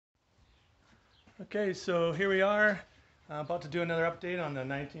Okay, so here we are, about to do another update on the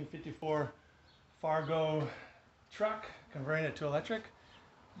 1954 Fargo truck, converting it to electric.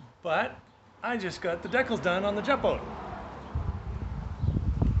 But I just got the decals done on the Jetboat.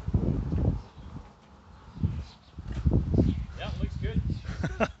 Yeah, looks good.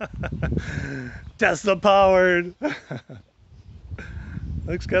 Tesla powered.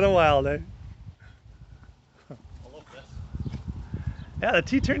 Looks kind of wild, eh? I love this. Yeah, the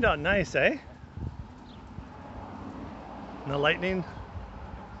T turned out nice, eh? And the lightning.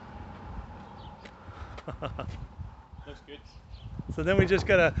 Looks good. So then we just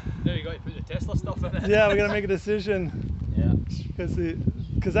gotta, Now you got to put the Tesla stuff in it. yeah, we gotta make a decision. Yeah.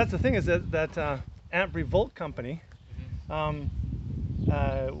 Because that's the thing is that amp revolt company,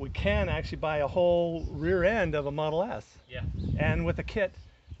 we can actually buy a whole rear end of a Model S. Yeah. And with a kit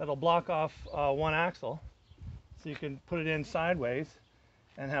that'll block off one axle, so you can put it in sideways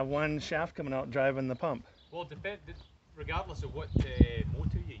and have one shaft coming out driving the pump. Well, regardless of what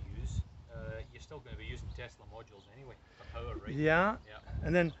motor you use, you're still going to be using Tesla modules anyway for power, right? Yeah. Yeah.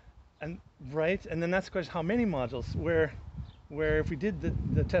 And then that's the question: how many modules? Where if we did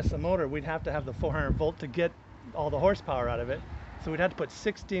the Tesla motor, we'd have to have the 400 volt to get all the horsepower out of it. So we'd have to put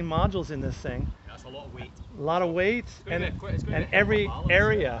 16 modules in this thing. That's a lot of weight. A lot of weight, and every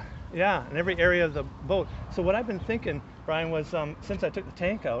area, yeah, and every area of the boat. So what I've been thinking, Brian, was since I took the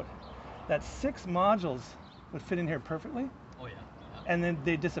tank out, that 6 modules would fit in here perfectly. Oh yeah. And then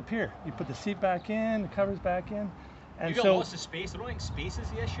they disappear. You put the seat back in, the covers back in, and You've got lots of space. I don't think space is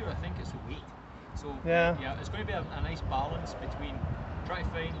the issue. I think it's weight. So yeah, it's going to be a nice balance between trying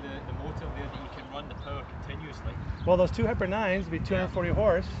to find the motor there that you can run the power continuously. Well, those 2 Hyper 9s would be 240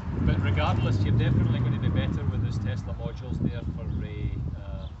 horse. But regardless, you're definitely going to be better with those Tesla modules there for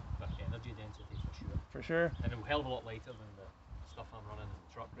energy density for sure. For sure. And a hell of a lot lighter than the stuff I'm running in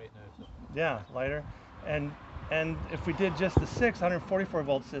the truck right now. So. Yeah, lighter. And if we did just the 644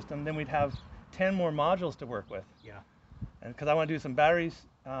 volt system, then we'd have 10 more modules to work with. Yeah. And because I want to do some batteries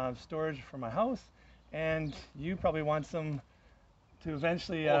storage for my house, and you probably want some to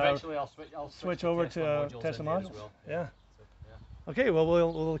eventually. Eventually I'll switch over to Tesla modules. Well. Yeah. So, yeah. Okay. Well,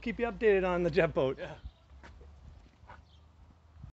 we'll keep you updated on the Jetboat. Yeah.